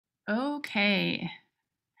Okay.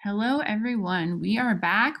 Hello, everyone. We are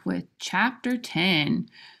back with chapter 10.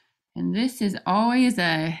 And this is always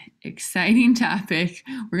a exciting topic.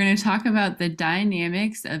 We're going to talk about the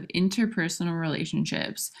dynamics of interpersonal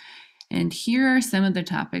relationships. And here are some of the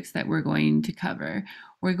topics that we're going to cover.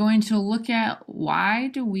 We're going to look at why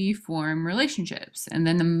do we form relationships, and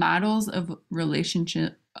then the models of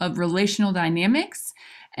relational dynamics,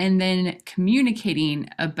 and then communicating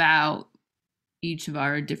about each of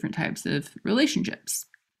our different types of relationships.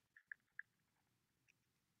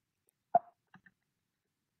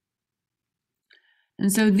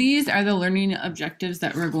 And so these are the learning objectives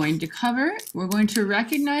that we're going to cover. We're going to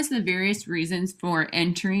recognize the various reasons for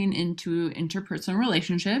entering into interpersonal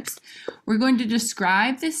relationships. We're going to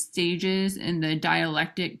describe the stages and the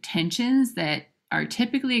dialectic tensions that are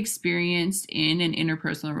typically experienced in an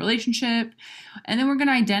interpersonal relationship. And then we're going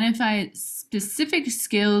to identify specific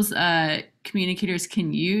skills communicators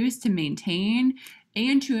can use to maintain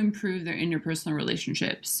and to improve their interpersonal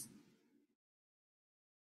relationships.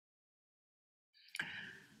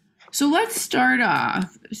 So let's start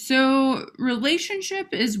off. So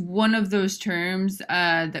relationship is one of those terms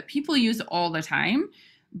that people use all the time,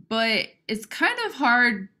 but it's kind of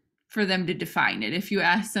hard for them to define it. If you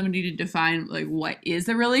ask somebody to define like what is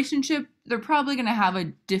a relationship, they're probably going to have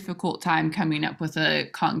a difficult time coming up with a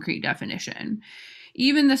concrete definition.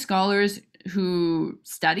 Even the scholars who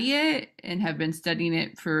study it and have been studying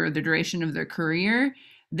it for the duration of their career,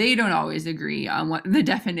 they don't always agree on what the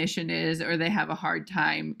definition is, or they have a hard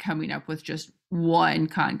time coming up with just one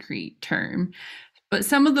concrete term. But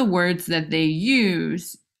some of the words that they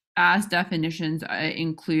use as definitions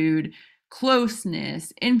include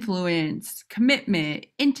closeness, influence, commitment,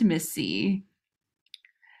 intimacy.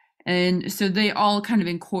 And so they all kind of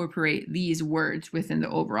incorporate these words within the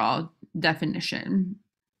overall definition.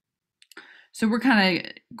 So we're kind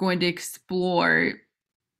of going to explore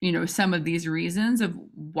some of these reasons of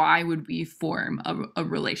why would we form a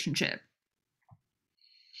relationship.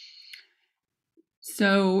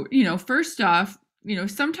 So, first off,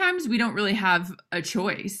 sometimes we don't really have a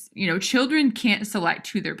choice. Children can't select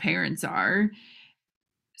who their parents are.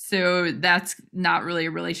 So that's not really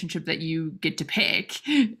a relationship that you get to pick,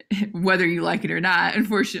 whether you like it or not,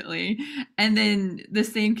 unfortunately. And then the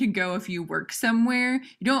same can go if you work somewhere.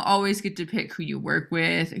 You don't always get to pick who you work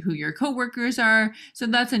with, who your coworkers are. So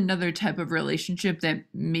that's another type of relationship that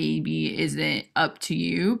maybe isn't up to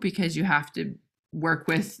you, because you have to work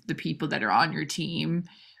with the people that are on your team,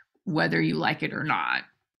 whether you like it or not.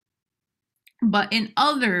 But in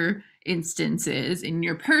other instances, in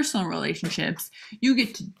your personal relationships, you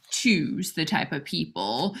get to choose the type of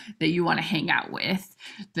people that you want to hang out with,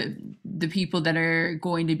 the people that are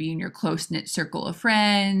going to be in your close-knit circle of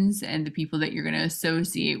friends, and the people that you're going to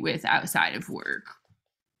associate with outside of work.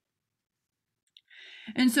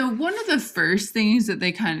 And so one of the first things that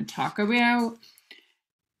they kind of talk about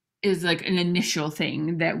is like an initial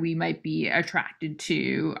thing that we might be attracted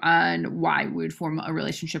to on why we would form a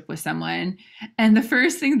relationship with someone. And the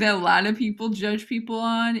first thing that a lot of people judge people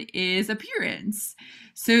on is appearance.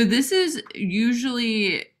 So this is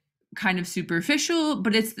usually kind of superficial,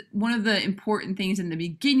 but it's one of the important things in the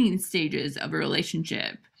beginning stages of a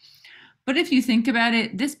relationship. But if you think about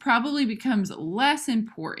it, this probably becomes less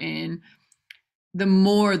important the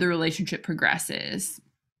more the relationship progresses.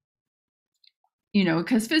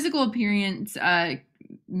 Because physical appearance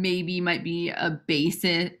maybe might be a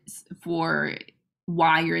basis for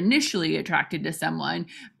why you're initially attracted to someone,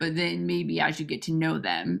 but then maybe as you get to know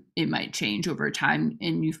them, it might change over time,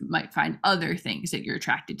 and you might find other things that you're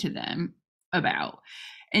attracted to them about.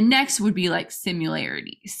 And next would be like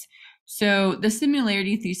similarities. So the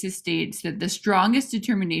similarity thesis states that the strongest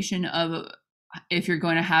determination of if you're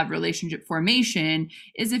going to have relationship formation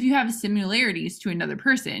is if you have similarities to another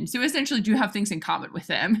person. So essentially, do you have things in common with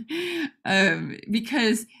them?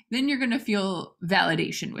 Because then you're going to feel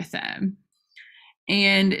validation with them.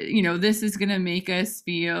 And, this is going to make us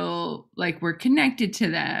feel like we're connected to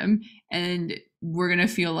them, and we're going to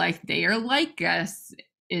feel like they are like us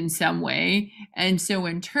in some way. And so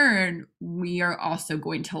in turn, we are also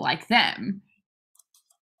going to like them.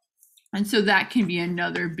 And so that can be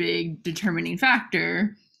another big determining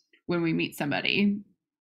factor when we meet somebody.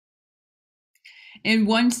 In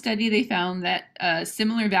one study, they found that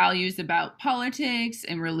similar values about politics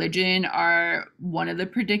and religion are one of the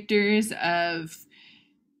predictors of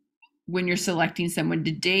when you're selecting someone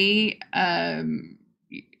to date.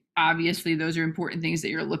 Obviously, those are important things that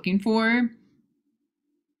you're looking for.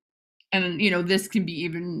 And, this can be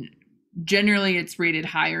even, generally it's rated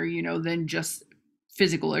higher, than just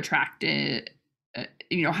physical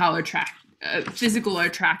how physical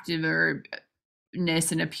attractiveness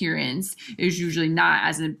and appearance is usually not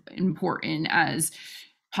as important as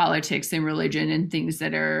politics and religion and things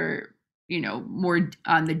that are, more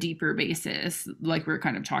on the deeper basis, like we are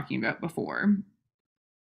kind of talking about before.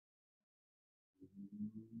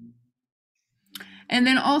 And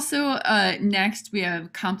then also next we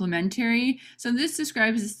have complementary. So this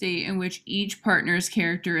describes a state in which each partner's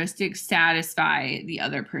characteristics satisfy the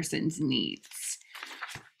other person's needs.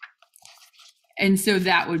 And so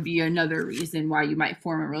that would be another reason why you might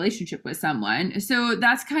form a relationship with someone. So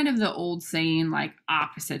that's kind of the old saying, like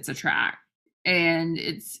opposites attract. And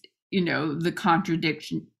it's, the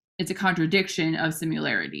contradiction, it's a contradiction of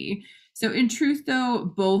similarity. So in truth, though,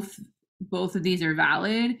 both of these are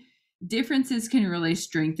valid. Differences can really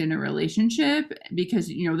strengthen a relationship because,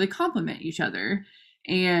 they complement each other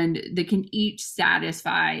and they can each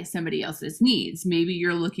satisfy somebody else's needs. Maybe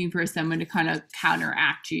you're looking for someone to kind of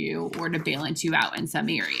counteract you or to balance you out in some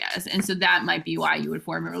areas. And so that might be why you would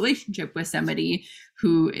form a relationship with somebody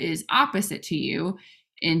who is opposite to you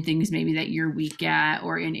in things maybe that you're weak at,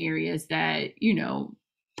 or in areas that, you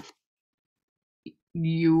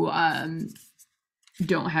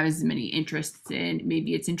don't have as many interests in.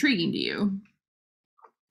 Maybe it's intriguing to you.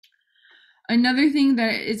 Another thing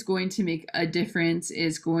that is going to make a difference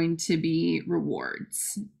is going to be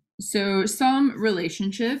rewards. So some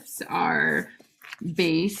relationships are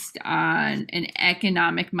based on an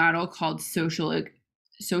economic model called social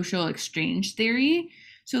exchange theory.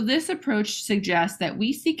 So this approach suggests that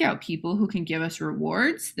we seek out people who can give us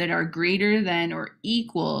rewards that are greater than or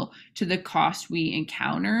equal to the cost we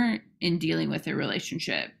encounter in dealing with a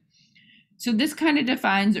relationship. So this kind of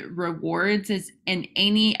defines rewards as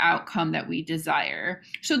any outcome that we desire.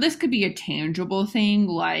 So this could be a tangible thing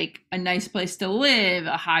like a nice place to live,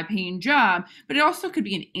 a high-paying job, but it also could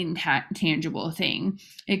be an intangible thing.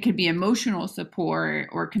 It could be emotional support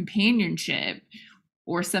or companionship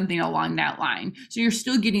or something along that line. So you're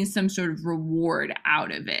still getting some sort of reward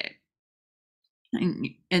out of it.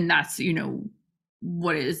 And that's,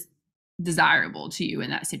 what is desirable to you in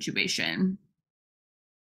that situation.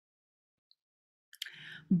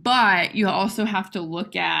 But you also have to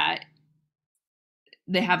look at,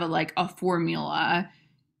 they have a formula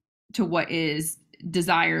to what is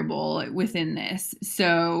desirable within this.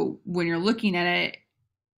 So when you're looking at it,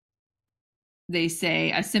 they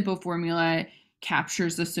say a simple formula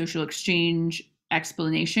captures the social exchange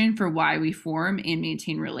explanation for why we form and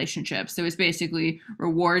maintain relationships. So it's basically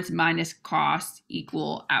rewards minus cost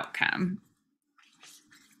equal outcome.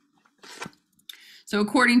 So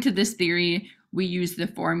according to this theory, we use the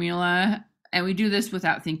formula, and we do this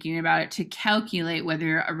without thinking about it, to calculate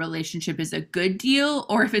whether a relationship is a good deal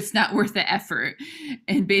or if it's not worth the effort,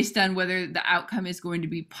 and based on whether the outcome is going to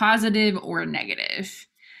be positive or negative.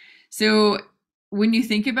 So when you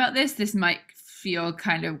think about this, this might feel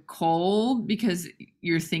kind of cold because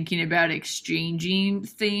you're thinking about exchanging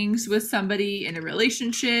things with somebody in a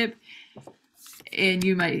relationship, and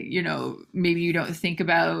you might, maybe you don't think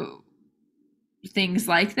about things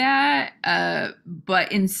like that,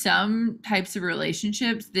 but in some types of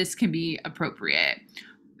relationships, this can be appropriate.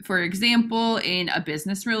 For example, in a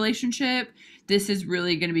business relationship, this is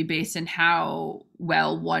really going to be based on how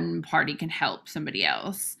well one party can help somebody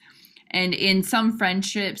else. And in some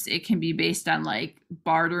friendships, it can be based on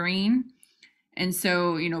bartering. And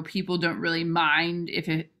so, people don't really mind if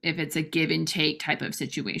it's a give and take type of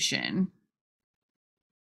situation.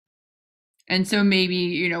 And so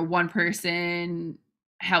maybe, one person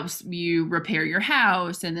helps you repair your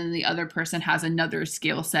house, and then the other person has another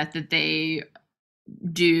skill set that they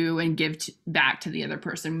do and give back to the other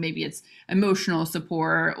person. Maybe it's emotional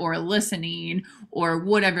support or listening or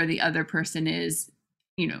whatever the other person is,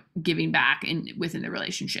 giving back within the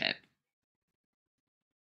relationship.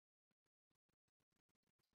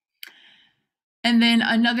 And then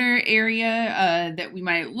another area that we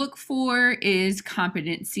might look for is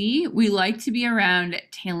competency. We like to be around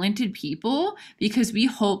talented people because we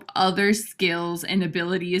hope other skills and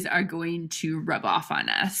abilities are going to rub off on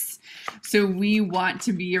us. So we want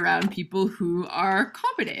to be around people who are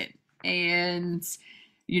competent and,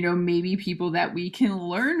 maybe people that we can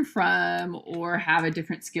learn from or have a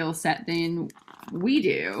different skill set than we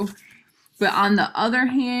do. But on the other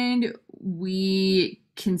hand, we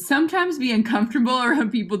can sometimes be uncomfortable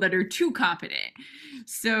around people that are too competent.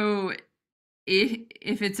 So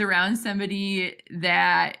if it's around somebody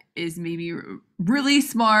that is maybe really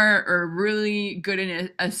smart or really good in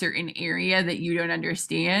a certain area that you don't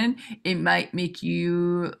understand, it might make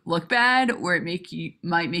you look bad, or it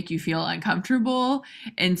might make you feel uncomfortable.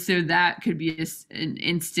 And so that could be an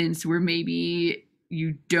instance where maybe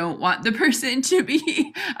you don't want the person to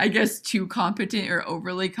be, I guess, too competent or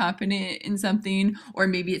overly competent in something, or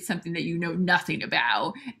maybe it's something that you know nothing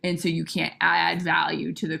about, and so you can't add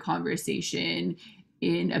value to the conversation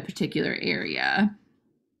in a particular area.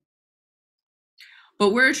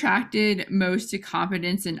 But we're attracted most to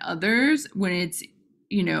competence in others when it's,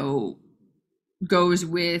 you know, goes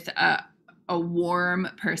with a warm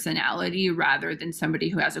personality rather than somebody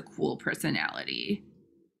who has a cool personality.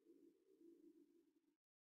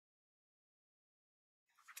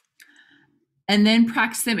 And then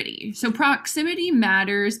proximity. So proximity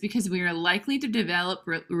matters because we are likely to develop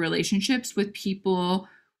relationships with people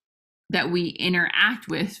that we interact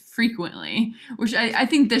with frequently, which I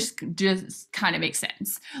think this just kind of makes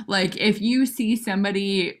sense. Like if you see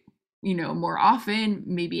somebody, you know, more often,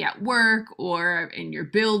 maybe at work or in your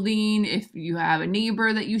building, if you have a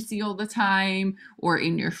neighbor that you see all the time, or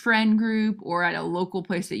in your friend group, or at a local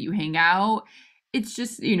place that you hang out, it's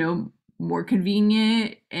just, you know, more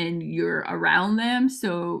convenient and you're around them.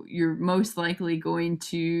 So you're most likely going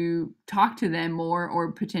to talk to them more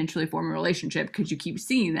or potentially form a relationship because you keep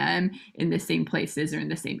seeing them in the same places or in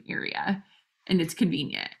the same area. And it's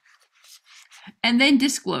convenient. And then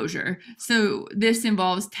disclosure. So this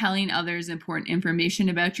involves telling others important information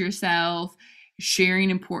about yourself,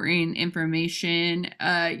 sharing important information.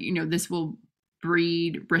 You know, this will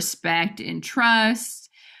breed respect and trust.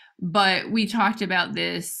 But we talked about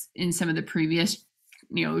this in some of the previous,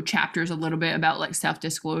 you know, chapters a little bit about like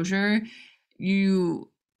self-disclosure.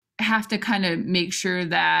 You have to kind of make sure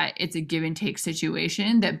that it's a give and take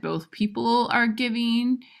situation, that both people are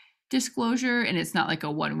giving disclosure and it's not like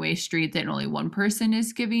a one-way street that only one person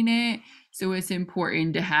is giving it. So it's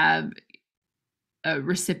important to have a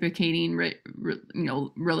reciprocating you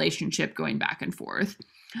know, relationship going back and forth.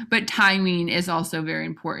 But timing is also very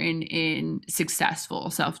important in successful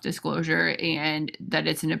self-disclosure, and that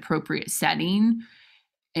it's an appropriate setting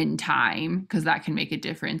and time, because that can make a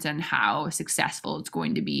difference in how successful it's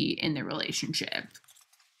going to be in the relationship.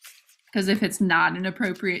 Because if it's not an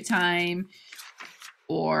appropriate time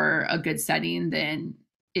or a good setting, then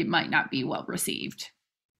it might not be well received.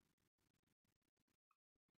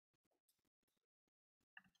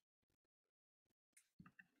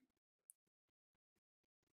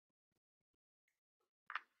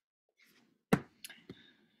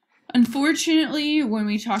 Unfortunately, when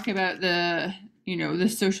we talk about the, you know, the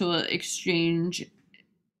social exchange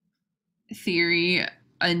theory,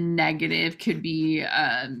 a negative could be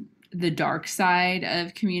the dark side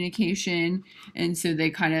of communication. And so they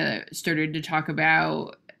kind of started to talk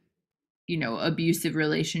about, you know, abusive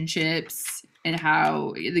relationships and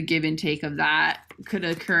how the give and take of that could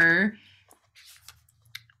occur.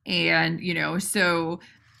 And, you know, so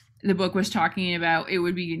the book was talking about it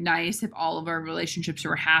would be nice if all of our relationships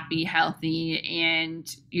were happy, healthy,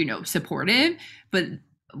 and, you know, supportive. But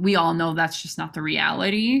we all know that's just not the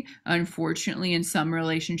reality. Unfortunately, in some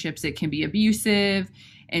relationships, it can be abusive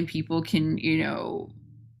and people can, you know,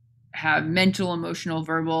 have mental, emotional,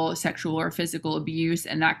 verbal, sexual, or physical abuse.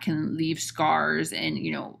 And that can leave scars and,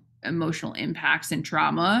 you know, emotional impacts and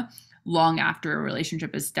trauma long after a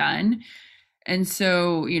relationship is done. And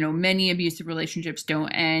so, you know, many abusive relationships don't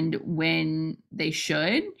end when they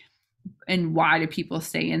should. And why do people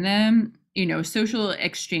stay in them? You know, social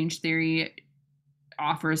exchange theory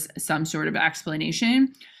offers some sort of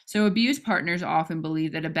explanation. So, abused partners often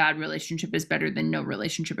believe that a bad relationship is better than no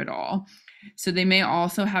relationship at all. So, they may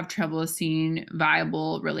also have trouble seeing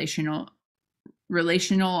viable relational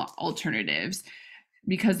alternatives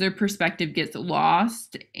because their perspective gets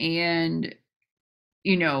lost, and,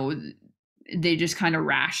 you know, they just kind of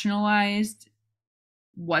rationalized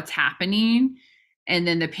what's happening, and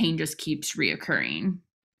then the pain just keeps reoccurring.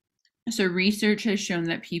 So research has shown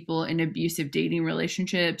that people in abusive dating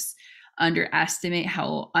relationships underestimate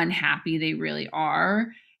how unhappy they really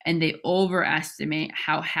are, and they overestimate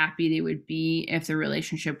how happy they would be if the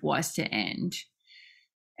relationship was to end.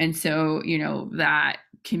 And so, you know, that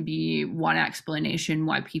can be one explanation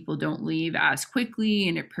why people don't leave as quickly,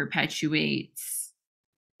 and it perpetuates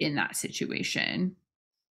in that situation.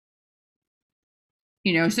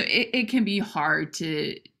 You know, so it can be hard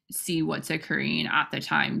to see what's occurring at the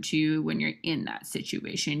time too when you're in that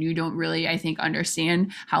situation. You don't really, I think,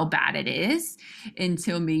 understand how bad it is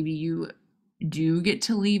until maybe you do get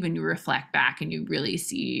to leave and you reflect back and you really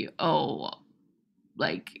see, oh,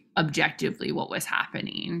 like objectively what was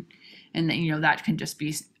happening. And then, you know, that can just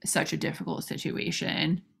be such a difficult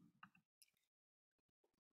situation.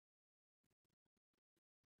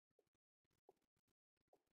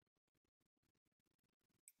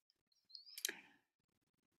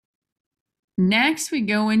 Next, we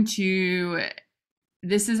go into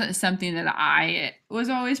this is something that I was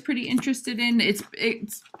always pretty interested in.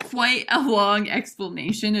 It's quite a long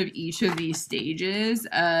explanation of each of these stages.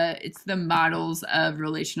 It's the models of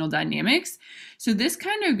relational dynamics. So this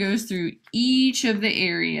kind of goes through each of the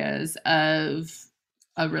areas of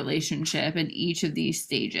a relationship and each of these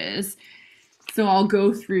stages. So I'll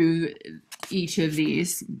go through each of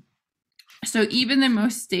these. So even the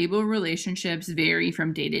most stable relationships vary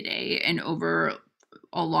from day to day and over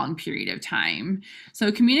a long period of time.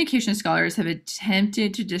 So communication scholars have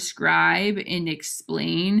attempted to describe and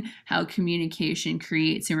explain how communication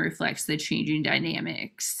creates and reflects the changing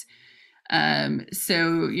dynamics.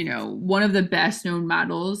 So, one of the best known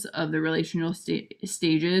models of the relational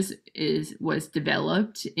stages was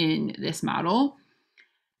developed in this model.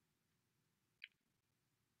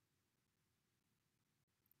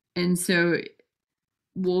 And so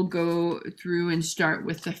we'll go through and start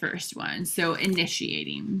with the first one. So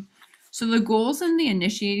initiating. So the goals in the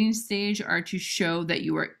initiating stage are to show that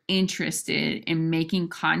you are interested in making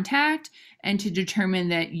contact and to determine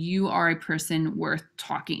that you are a person worth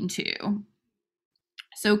talking to.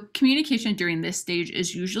 So communication during this stage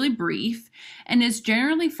is usually brief and is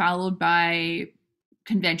generally followed by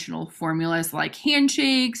conventional formulas like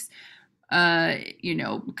handshakes,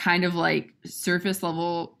 kind of like surface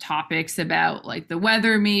level topics about like the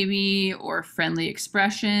weather maybe, or friendly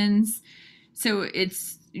expressions. So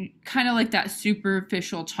it's kind of like that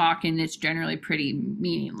superficial talk, and it's generally pretty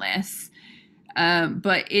meaningless.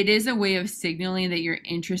 But it is a way of signaling that you're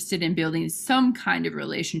interested in building some kind of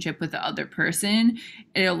relationship with the other person.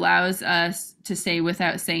 It allows us to say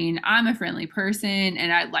without saying, I'm a friendly person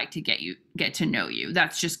and I'd like to get to know you.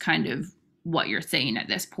 That's just kind of what you're saying at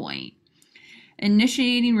this point.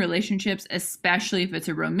 Initiating relationships, especially if it's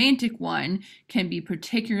a romantic one, can be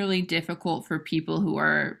particularly difficult for people who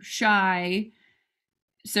are shy.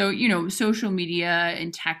 So, social media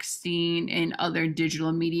and texting and other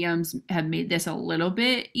digital mediums have made this a little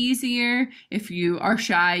bit easier. If you are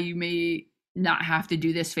shy, you may not have to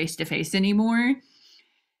do this face to face anymore.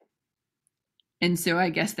 And so I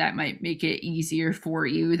guess that might make it easier for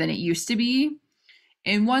you than it used to be.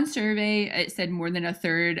 In one survey, it said more than a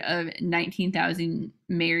third of 19,000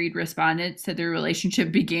 married respondents said their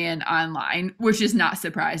relationship began online, which is not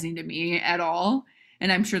surprising to me at all.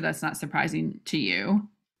 And I'm sure that's not surprising to you.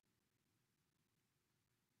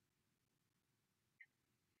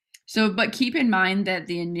 So, but keep in mind that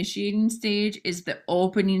the initiating stage is the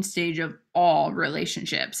opening stage of all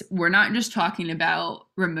relationships. We're not just talking about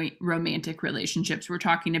romantic relationships. We're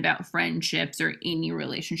talking about friendships or any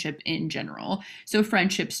relationship in general. So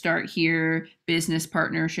friendships start here, business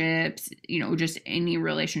partnerships, just any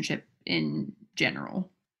relationship in general.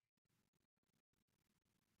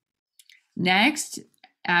 Next,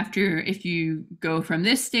 if you go from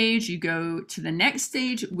this stage, you go to the next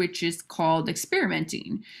stage, which is called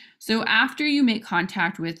experimenting. So after you make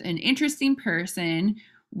contact with an interesting person,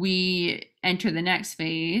 we enter the next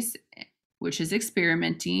phase, which is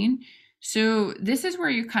experimenting. So this is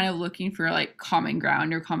where you're kind of looking for like common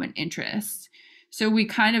ground or common interests. So we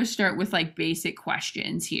kind of start with like basic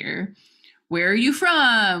questions here. Where are you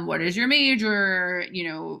from? What is your major?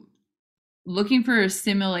 Looking for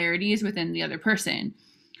similarities within the other person.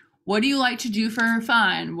 What do you like to do for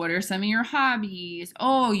fun? What are some of your hobbies?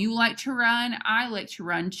 Oh, you like to run? I like to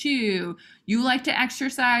run too. You like to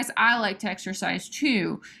exercise? I like to exercise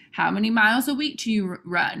too. How many miles a week do you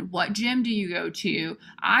run? What gym do you go to?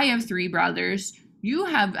 I have 3 brothers.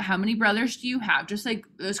 How many brothers do you have? Just like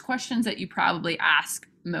those questions that you probably ask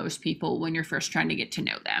most people when you're first trying to get to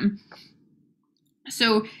know them.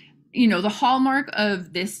 So the hallmark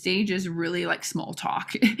of this stage is really like small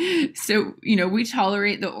talk. So, we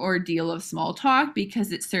tolerate the ordeal of small talk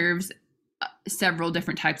because it serves several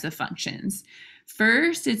different types of functions.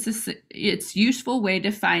 First, it's useful way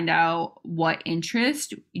to find out what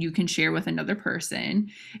interest you can share with another person.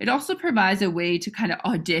 It also provides a way to kind of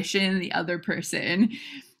audition the other person.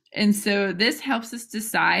 And so this helps us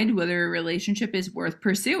decide whether a relationship is worth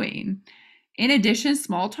pursuing. In addition,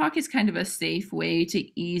 small talk is kind of a safe way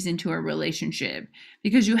to ease into a relationship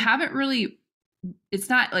because it's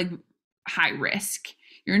not like high risk.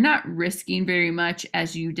 You're not risking very much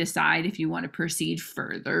as you decide if you want to proceed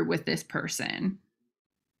further with this person.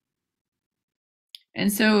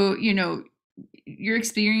 And so, your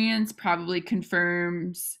experience probably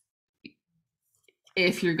confirms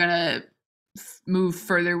if you're going to move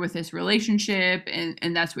further with this relationship,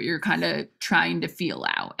 and that's what you're kind of trying to feel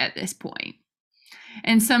out at this point.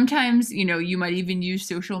 And sometimes, you might even use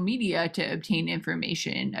social media to obtain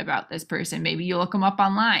information about this person. Maybe you look them up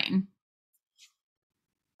online.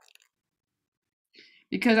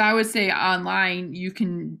 Because I would say online, you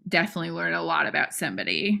can definitely learn a lot about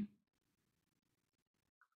somebody.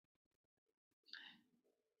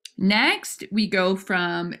 Next, we go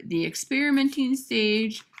from the experimenting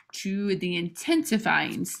stage to the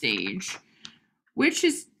intensifying stage, which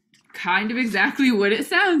is kind of exactly what it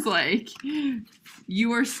sounds like.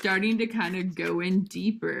 You are starting to kind of go in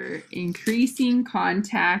deeper, increasing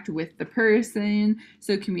contact with the person.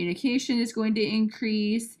 So communication is going to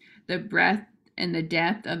increase, the breadth and the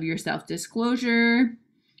depth of your self-disclosure.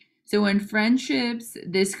 So in friendships,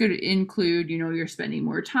 this could include, you're spending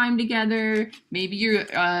more time together. Maybe you're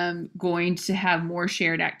going to have more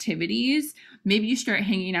shared activities. Maybe you start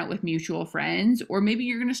hanging out with mutual friends, or maybe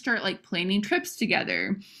you're going to start like planning trips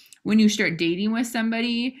together. When you start dating with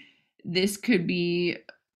somebody, this could be,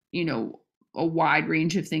 a wide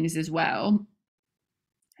range of things as well.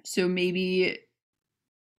 So maybe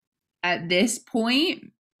at this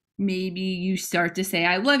point, maybe you start to say,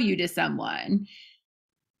 I love you to someone.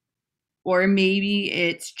 Or maybe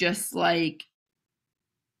it's just like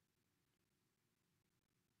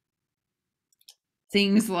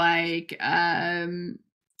things like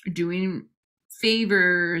doing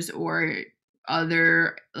favors or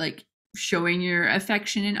other, like showing your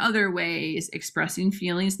affection in other ways, expressing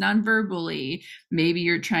feelings non-verbally. Maybe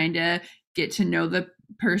you're trying to get to know the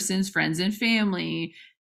person's friends and family.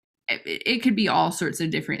 It could be all sorts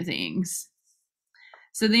of different things.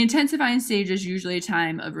 So the intensifying stage is usually a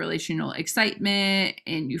time of relational excitement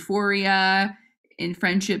and euphoria. In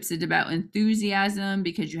friendships, it's about enthusiasm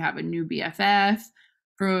because you have a new BFF.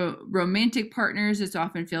 For romantic partners, it's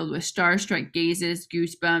often filled with starstruck gazes,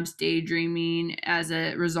 goosebumps, daydreaming. As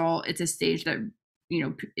a result, it's a stage that,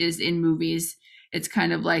 is in movies. It's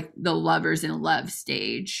kind of like the lovers in love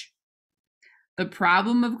stage. The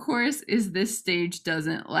problem, of course, is this stage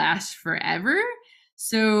doesn't last forever.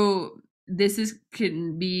 So this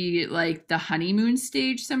can be like the honeymoon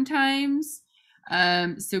stage sometimes.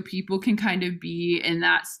 So people can kind of be in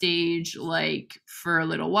that stage like for a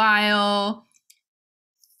little while,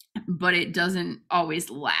 but it doesn't always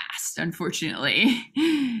last, unfortunately.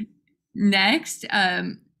 Next,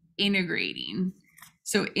 integrating.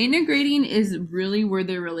 So integrating is really where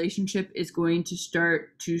the relationship is going to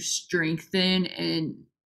start to strengthen and,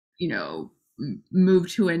 move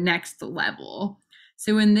to a next level.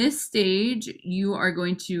 So in this stage, you are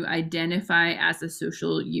going to identify as a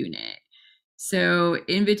social unit. So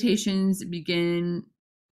invitations begin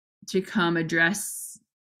to come address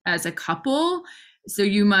as a couple. So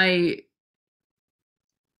you might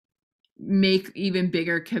make even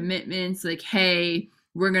bigger commitments like, hey,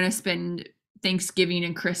 we're going to spend Thanksgiving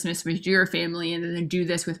and Christmas with your family and then do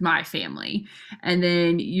this with my family. And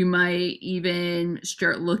then you might even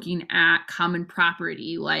start looking at common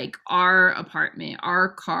property like our apartment, our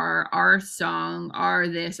car, our song, our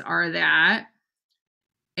this, our that.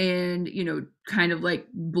 And, kind of like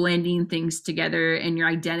blending things together and your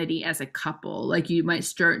identity as a couple. Like you might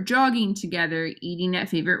start jogging together, eating at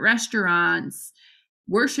favorite restaurants,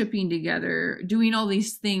 worshiping together, doing all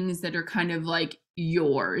these things that are kind of like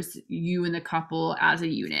yours, you and the couple as a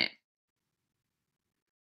unit.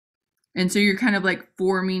 And so you're kind of like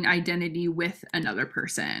forming identity with another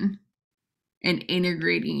person and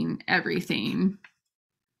integrating everything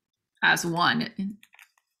as one.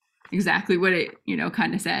 Exactly what it,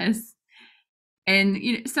 kind of says.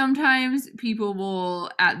 And sometimes people will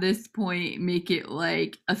at this point make it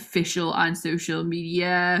like official on social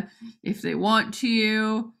media if they want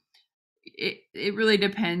to. It really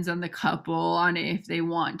depends on the couple on if they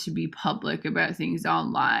want to be public about things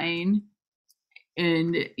online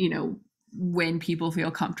and when people feel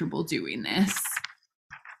comfortable doing this.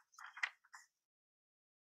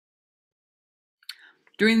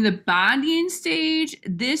 During the bonding stage,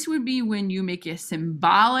 this would be when you make a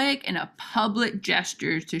symbolic and a public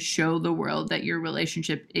gesture to show the world that your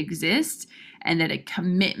relationship exists and that a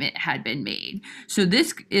commitment had been made. So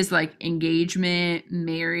this is like engagement,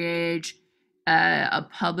 marriage, a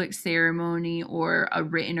public ceremony, or a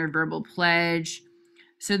written or verbal pledge.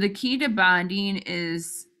 So the key to bonding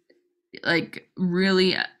is like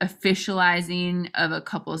really officializing of a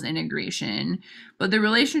couple's integration, but the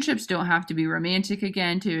relationships don't have to be romantic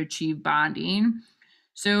again to achieve bonding.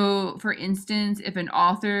 So for instance, if an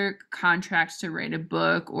author contracts to write a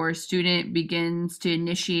book or a student begins to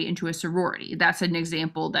initiate into a sorority, that's an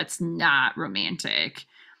example that's not romantic.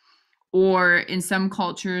 Or in some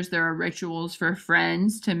cultures, there are rituals for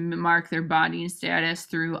friends to mark their bonding status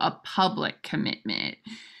through a public commitment.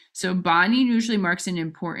 So bonding usually marks an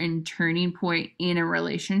important turning point in a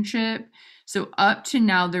relationship. So up to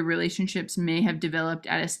now, the relationships may have developed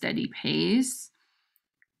at a steady pace.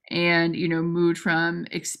 and, moved from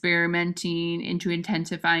experimenting into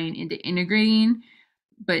intensifying into integrating.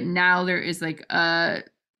 But now there is like a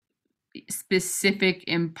specific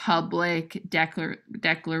and public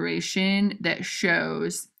declaration that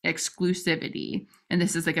shows exclusivity. And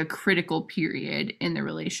this is like a critical period in the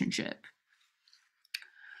relationship.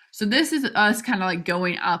 So this is us kind of like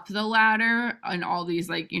going up the ladder and all these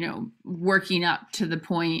like, working up to the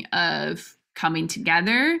point of coming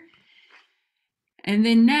together. And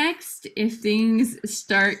then next, if things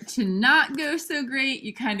start to not go so great,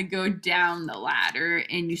 you kind of go down the ladder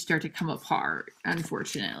and you start to come apart,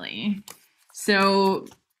 unfortunately. So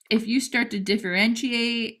if you start to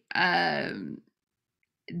differentiate,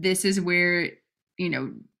 this is where,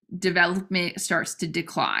 development starts to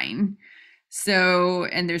decline. So,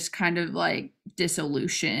 and there's kind of like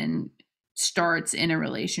dissolution starts in a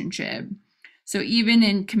relationship. So even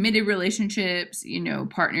in committed relationships,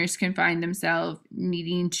 partners can find themselves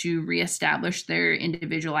needing to reestablish their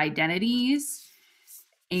individual identities,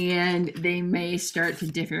 and they may start to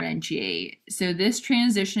differentiate. So this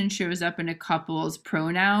transition shows up in a couple's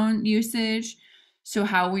pronoun usage. So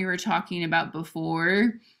how we were talking about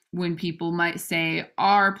before, when people might say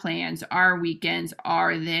our plans, our weekends,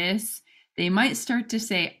 are this, they might start to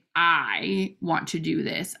say, I want to do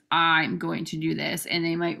this, I'm going to do this, and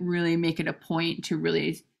they might really make it a point to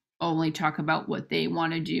really only talk about what they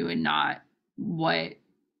want to do and not what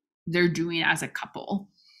they're doing as a couple.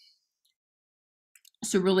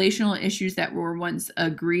 So relational issues that were once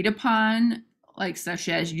agreed upon, like such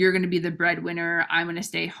as you're going to be the breadwinner, I'm going to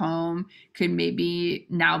stay home, could maybe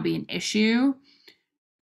now be an issue.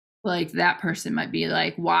 Like that person might be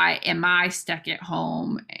like, why am I stuck at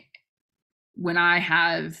home when I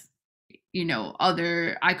have,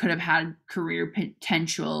 I could have had career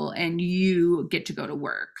potential and you get to go to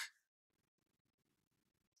work.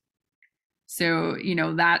 So,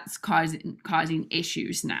 that's causing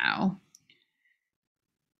issues now.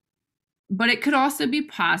 But it could also be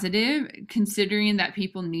positive, considering that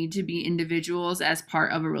people need to be individuals as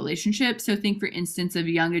part of a relationship. So think, for instance, of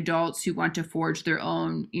young adults who want to forge their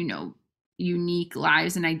own, unique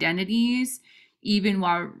lives and identities, even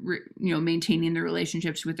while, maintaining their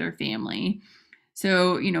relationships with their family.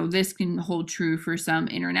 So, this can hold true for some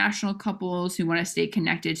international couples who want to stay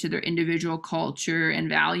connected to their individual culture and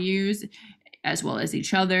values, as well as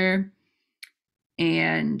each other.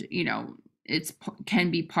 And, it can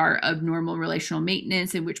be part of normal relational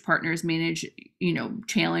maintenance in which partners manage,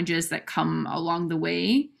 challenges that come along the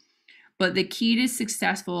way. But the key to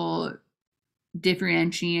successful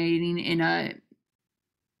differentiating in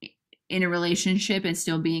a relationship and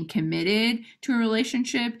still being committed to a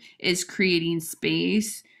relationship is creating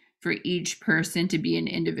space for each person to be an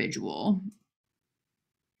individual.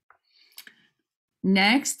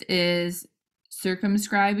 Next is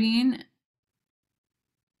circumscribing.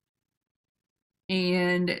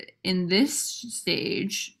 And in this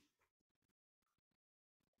stage,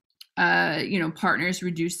 partners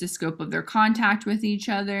reduce the scope of their contact with each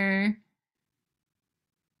other.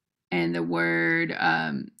 And the word,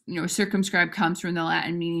 circumscribe comes from the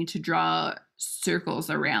Latin meaning to draw circles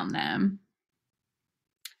around them.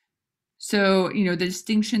 So, the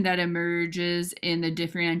distinction that emerges in the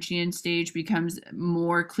differentiation stage becomes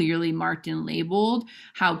more clearly marked and labeled.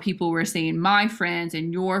 How people were saying my friends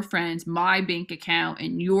and your friends, my bank account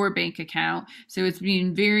and your bank account. So it's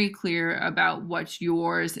being very clear about what's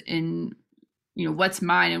yours and, what's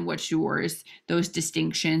mine and what's yours. Those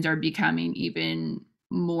distinctions are becoming even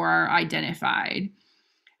more identified.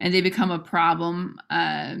 And they become a problem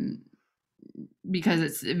because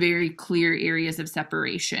it's very clear areas of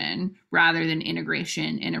separation rather than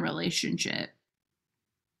integration in a relationship.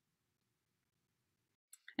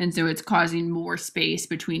 And so it's causing more space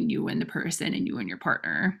between you and the person and you and your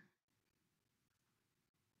partner.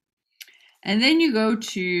 And then you go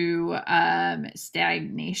to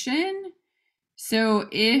stagnation. So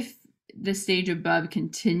if the stage above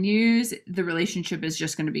continues, the relationship is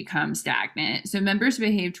just going to become stagnant. So members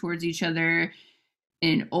behave towards each other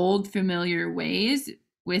in old familiar ways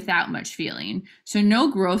without much feeling. So no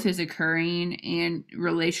growth is occurring and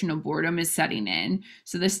relational boredom is setting in.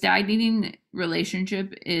 So the stagnating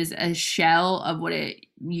relationship is a shell of what it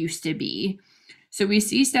used to be. So we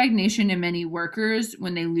see stagnation in many workers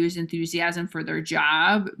when they lose enthusiasm for their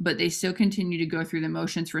job, but they still continue to go through the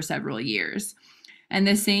motions for several years. And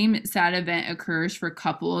the same sad event occurs for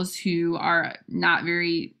couples who are not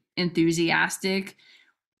very enthusiastic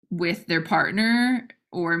with their partner,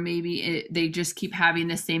 or maybe they just keep having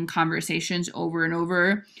the same conversations over and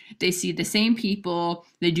over. They see the same people,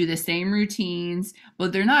 they do the same routines,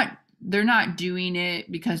 but they're not doing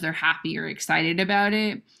it because they're happy or excited about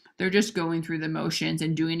it, They're just going through the motions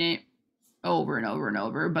and doing it over and over and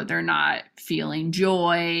over, but they're not feeling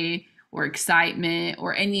joy or excitement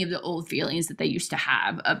or any of the old feelings that they used to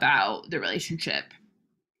have about the relationship.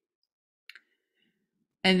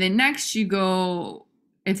 And then next you go,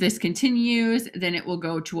 if this continues, then it will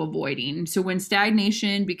go to avoiding. So when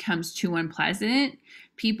stagnation becomes too unpleasant,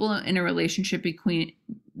 people in a relationship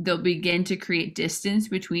they'll begin to create distance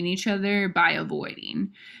between each other by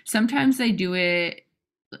avoiding. Sometimes they do it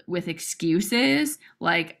with excuses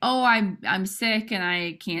like, oh, I'm sick and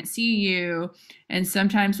I can't see you. And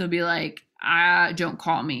sometimes they'll be like, don't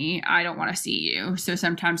call me, I don't want to see you. So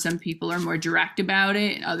sometimes some people are more direct about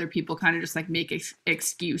it, and other people kind of just like make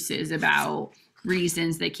excuses about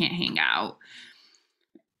reasons they can't hang out.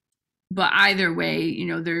 But either way, you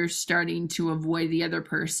know, they're starting to avoid the other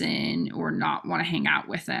person or not want to hang out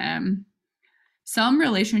with them. Some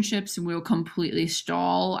relationships will completely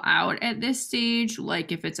stall out at this stage,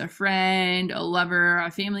 like if it's a friend, a lover, a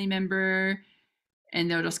family member, and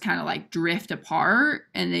they'll just kind of like drift apart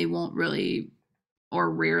and they won't really or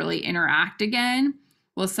rarely interact again.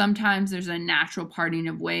 Well, sometimes there's a natural parting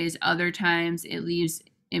of ways. Other times it leaves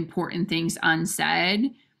important things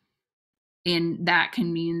unsaid. And that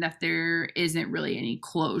can mean that there isn't really any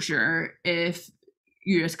closure if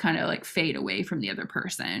you just kind of like fade away from the other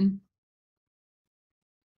person.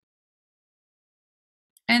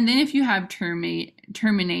 And then if you have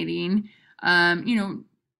terminating, you know,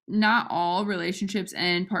 not all relationships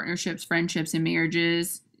and partnerships, friendships, and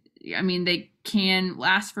marriages, I mean, they can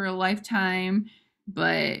last for a lifetime,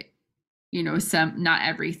 but, you know, not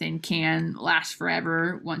everything can last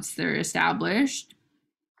forever once they're established.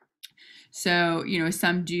 So, you know,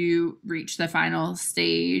 some do reach the final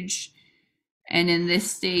stage. And in this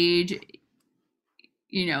stage,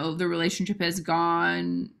 you know, the relationship has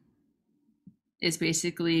gone, is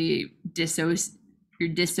basically you're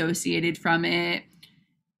dissociated from it.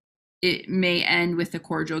 It may end with a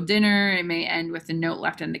cordial dinner. It may end with a note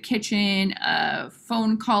left in the kitchen, a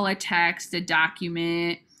phone call, a text, a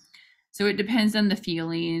document. So it depends on the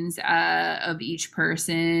feelings of each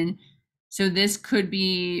person. So this could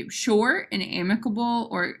be short and amicable,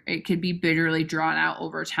 or it could be bitterly drawn out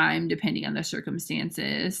over time, depending on the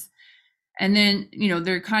circumstances. And then, you know,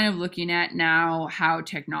 they're kind of looking at now how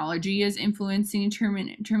technology is influencing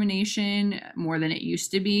termination more than it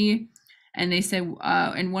used to be. And they said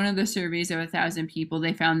in one of the surveys of 1,000 people,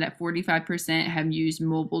 they found that 45% have used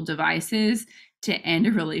mobile devices to end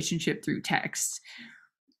a relationship through text,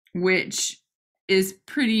 which is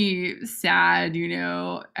pretty sad. You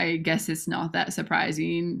know, I guess it's not that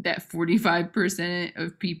surprising that 45%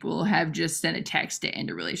 of people have just sent a text to end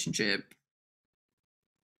a relationship.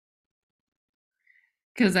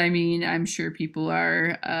 Because, I mean, I'm sure people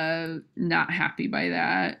are not happy by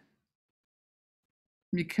that.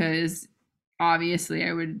 Because obviously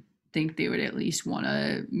I would think they would at least want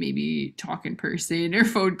to maybe talk in person or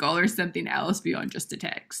phone call or something else beyond just a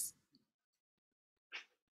text.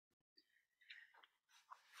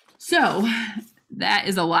 So that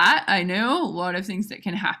is a lot. I know, a lot of things that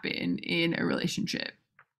can happen in a relationship.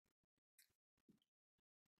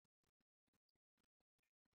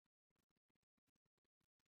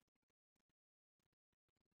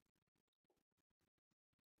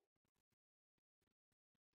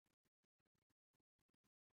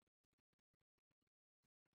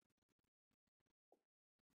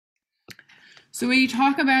 So we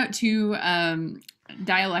talk about two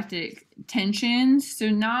dialectic tensions. So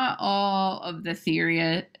not all of the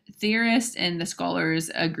theorists and the scholars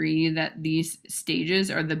agree that these stages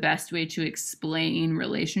are the best way to explain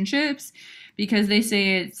relationships, because they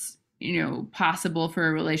say it's, you know, possible for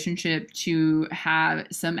a relationship to have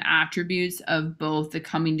some attributes of both the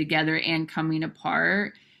coming together and coming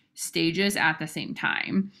apart stages at the same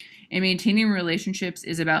time. And maintaining relationships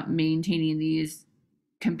is about maintaining these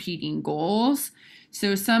competing goals.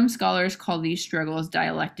 So some scholars call these struggles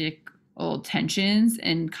dialectical tensions,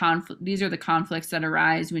 and these are the conflicts that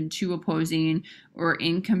arise when two opposing or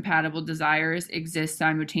incompatible desires exist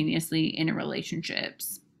simultaneously in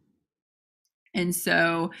relationships. And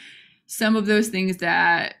so some of those things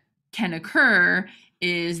that can occur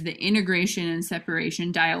is the integration and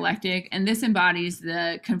separation dialectic, and this embodies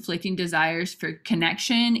the conflicting desires for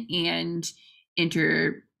connection and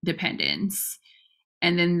interdependence.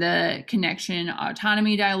 And then the connection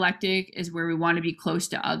autonomy dialectic is where we want to be close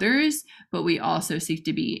to others, but we also seek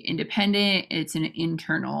to be independent. It's an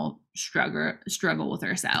internal struggle with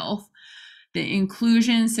ourselves. The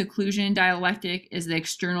inclusion seclusion dialectic is the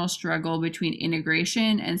external struggle between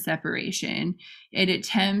integration and separation. It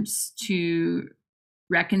attempts to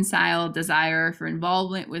reconcile desire for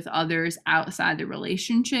involvement with others outside the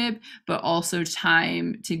relationship, but also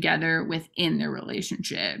time together within the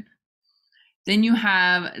relationship. Then you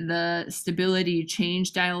have the stability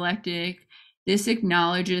change dialectic. This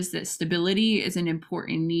acknowledges that stability is an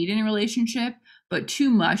important need in a relationship, but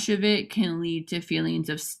too much of it can lead to feelings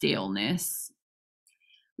of staleness.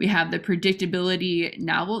 We have the predictability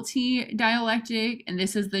novelty dialectic, and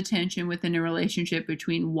this is the tension within a relationship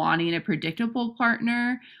between wanting a predictable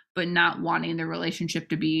partner, but not wanting the relationship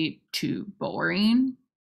to be too boring.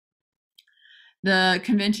 The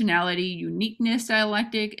conventionality uniqueness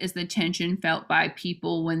dialectic is the tension felt by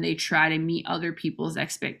people when they try to meet other people's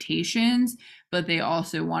expectations, but they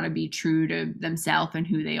also want to be true to themselves and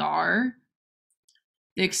who they are.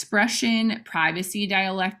 The expression privacy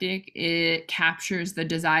dialectic, it captures the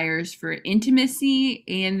desires for intimacy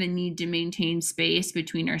and the need to maintain space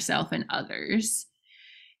between ourselves and others.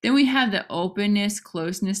 Then we have the openness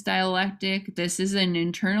closeness dialectic. This is an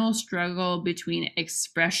internal struggle between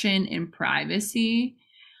expression and privacy.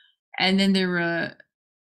 And then the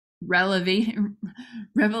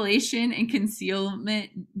revelation and concealment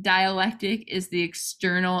dialectic is the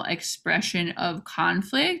external expression of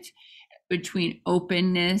conflict between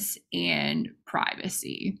openness and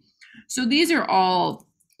privacy. So these are all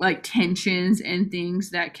like tensions and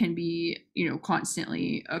things that can be,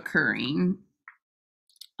 constantly occurring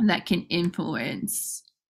that can influence,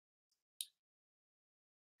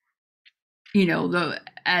 the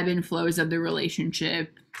ebb and flows of the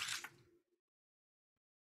relationship.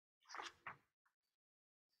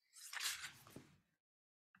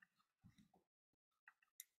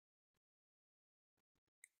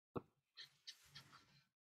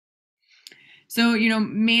 So,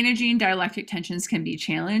 managing dialectic tensions can be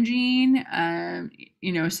challenging.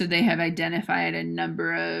 So they have identified a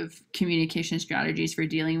number of communication strategies for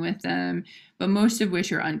dealing with them, but most of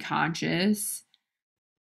which are unconscious.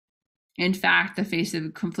 In fact, the face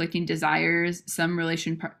of conflicting desires, some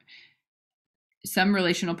relational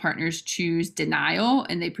partners choose denial,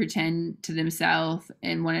 and they pretend to themselves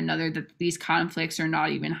and one another that these conflicts are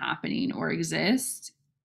not even happening or exist.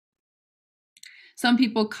 Some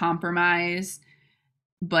people compromise,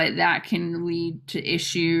 but that can lead to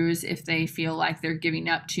issues if they feel like they're giving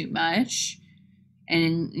up too much,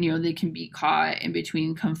 and they can be caught in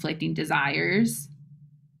between conflicting desires.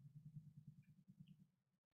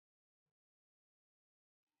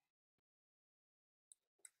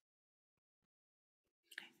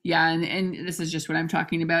 Yeah, and this is just what I'm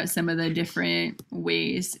talking about, some of the different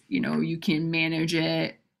ways you can manage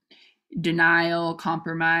it: denial,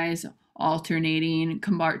 compromise, alternating,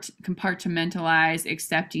 compartmentalize,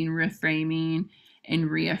 accepting, reframing,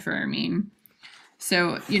 and reaffirming.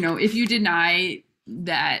 So, if you deny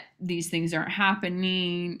that these things aren't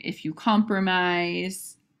happening, if you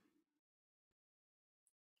compromise,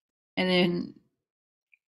 and then,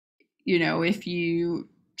 if you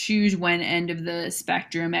choose one end of the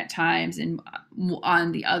spectrum at times and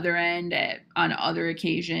on the other end on other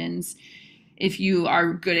occasions, if you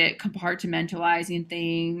are good at compartmentalizing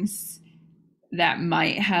things, that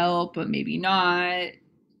might help, but maybe not.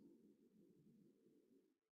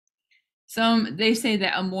 They say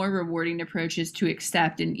that a more rewarding approach is to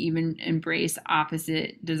accept and even embrace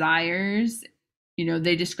opposite desires.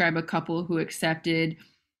 They describe a couple who accepted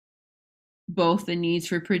both the needs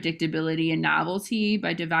for predictability and novelty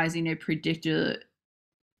by devising a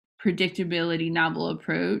predictability novel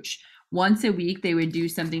approach. Once a week, they would do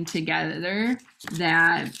something together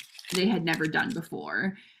that they had never done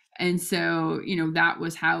before. And so, that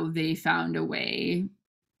was how they found a way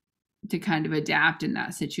to kind of adapt in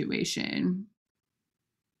that situation.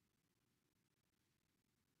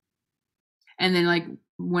 And then, like,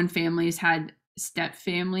 when families had step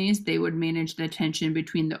families, they would manage the tension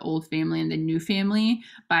between the old family and the new family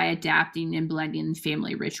by adapting and blending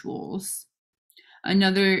family rituals.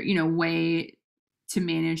 Another, way to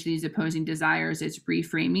manage these opposing desires is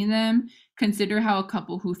reframing them. Consider how a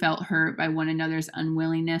couple who felt hurt by one another's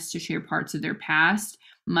unwillingness to share parts of their past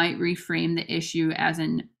might reframe the issue as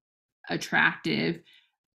an attractive,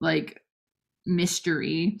 like,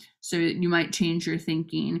 mystery. So you might change your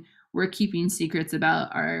thinking. We're keeping secrets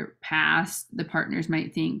about our past. The partners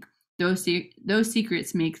might think those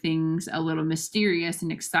secrets make things a little mysterious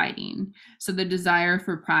and exciting. So the desire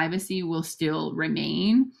for privacy will still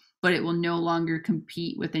remain, but it will no longer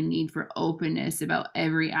compete with the need for openness about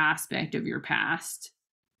every aspect of your past.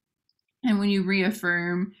 And when you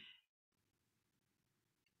reaffirm,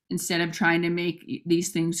 instead of trying to make these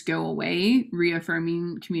things go away,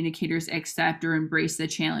 reaffirming communicators accept or embrace the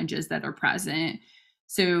challenges that are present.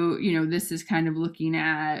 So, this is kind of looking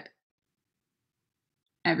at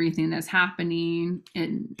everything that's happening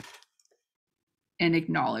and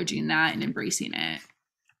acknowledging that and embracing it.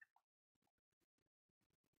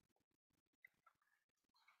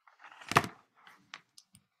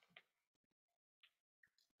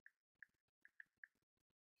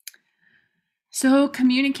 So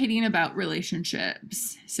communicating about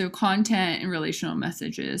relationships. So content and relational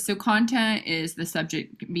messages. So content is the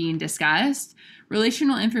subject being discussed.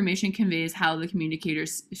 Relational information conveys how the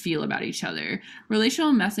communicators feel about each other.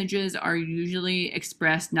 Relational messages are usually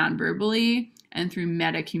expressed non-verbally and through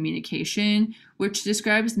meta communication, which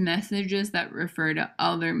describes messages that refer to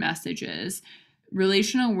other messages.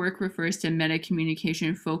 Relational work refers to meta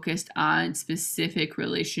communication focused on specific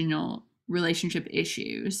relationship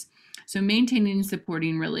issues. So maintaining and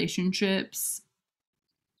supporting relationships.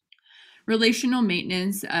 Relational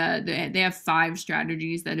maintenance, they have 5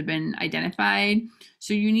 strategies that have been identified.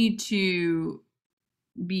 So you need to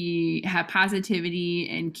have positivity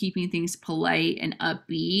and keeping things polite and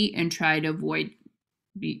upbeat, and try to avoid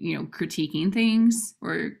critiquing things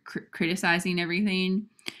or criticizing everything.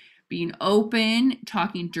 Being open,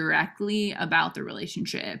 talking directly about the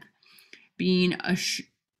relationship. Being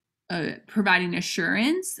providing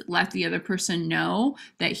assurance, let the other person know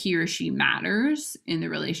that he or she matters in the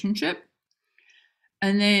relationship.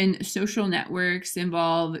 And then social networks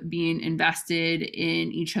involve being invested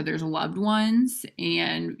in each other's loved ones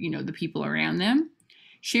and, the people around them.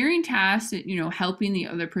 Sharing tasks, helping the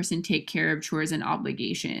other person take care of chores and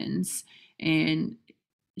obligations. And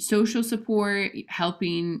social support,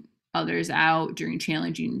 helping others out during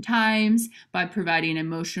challenging times by providing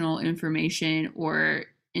emotional information or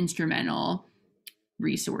instrumental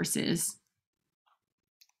resources.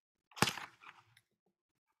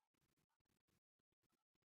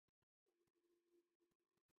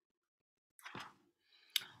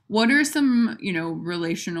 What are some,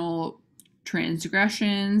 relational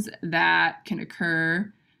transgressions that can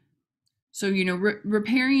occur? So,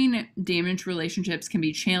 repairing damaged relationships can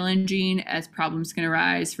be challenging, as problems can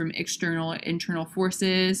arise from external and internal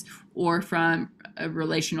forces or from a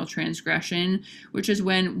relational transgression, which is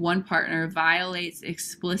when one partner violates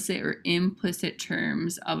explicit or implicit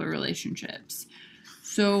terms of a relationships.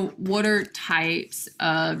 So what are types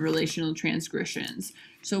of relational transgressions?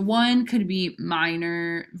 So one could be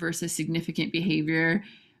minor versus significant behavior.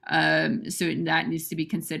 So that needs to be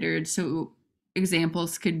considered. So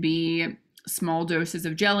examples could be small doses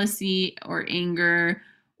of jealousy or anger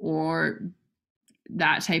or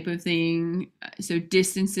that type of thing. So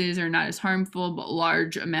distances are not as harmful, but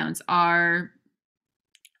large amounts are.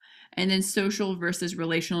 And then social versus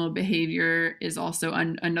relational behavior is also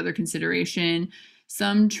another consideration.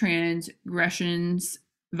 Some transgressions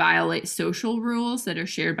violate social rules that are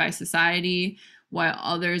shared by society, while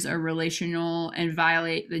others are relational and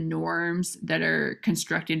violate the norms that are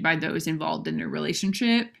constructed by those involved in their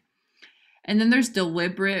relationship. And then there's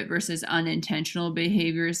deliberate versus unintentional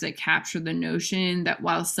behaviors that capture the notion that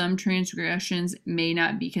while some transgressions may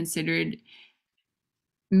not be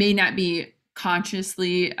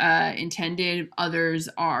consciously intended, others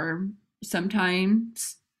are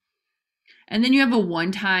sometimes. And then you have a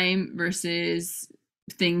one-time versus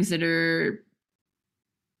things that are,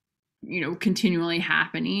 continually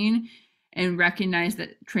happening, and recognize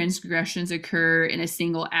that transgressions occur in a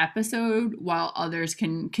single episode while others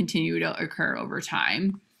can continue to occur over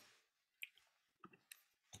time.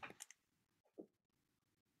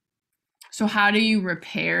 So how do you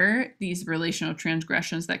repair these relational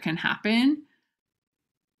transgressions that can happen?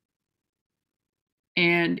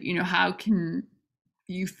 And, how can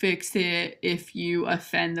you fix it if you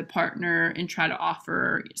offend the partner and try to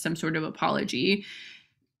offer some sort of apology?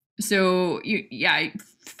 So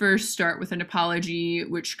first start with an apology,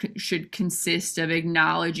 which should consist of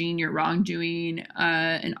acknowledging your wrongdoing,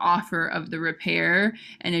 an offer of the repair,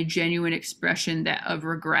 and a genuine expression of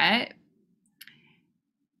regret.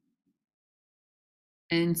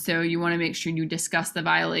 And so you want to make sure you discuss the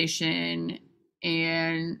violation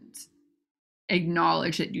and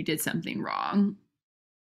acknowledge that you did something wrong.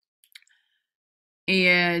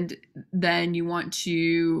 And then you want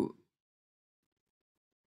to,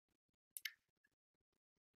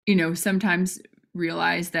 sometimes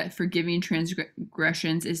realize that forgiving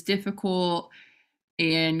transgressions is difficult,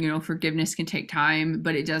 and, forgiveness can take time,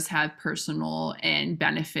 but it does have personal and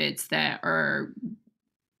benefits that are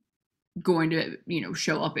going to,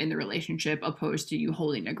 show up in the relationship, opposed to you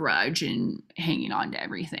holding a grudge and hanging on to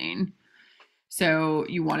everything. So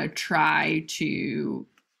you want to try to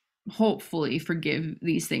hopefully forgive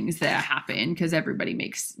these things that happen, because everybody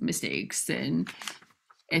makes mistakes. And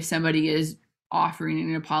if somebody is offering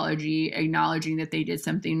an apology, acknowledging that they did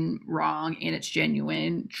something wrong and it's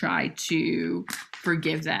genuine, try to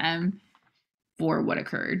forgive them for what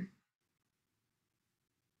occurred.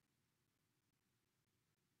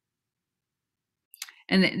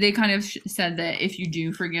 And they kind of said that if you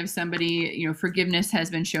do forgive somebody, you know, forgiveness has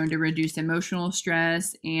been shown to reduce emotional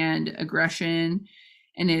stress and aggression,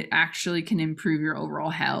 and it actually can improve your overall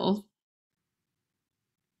health.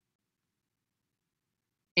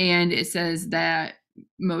 And it says that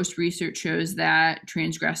most research shows that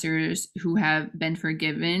transgressors who have been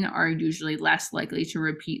forgiven are usually less likely to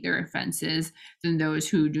repeat their offenses than those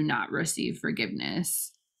who do not receive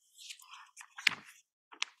forgiveness.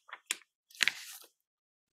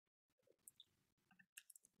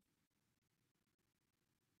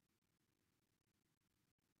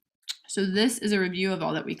 So this is a review of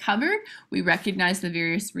all that we covered. We recognize the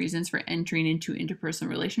various reasons for entering into interpersonal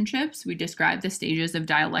relationships. We describe the stages of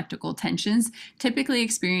dialectical tensions typically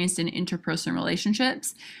experienced in interpersonal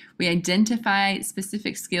relationships. We identify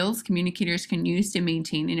specific skills communicators can use to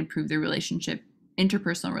maintain and improve their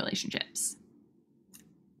interpersonal relationships.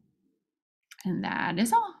 And that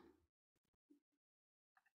is all.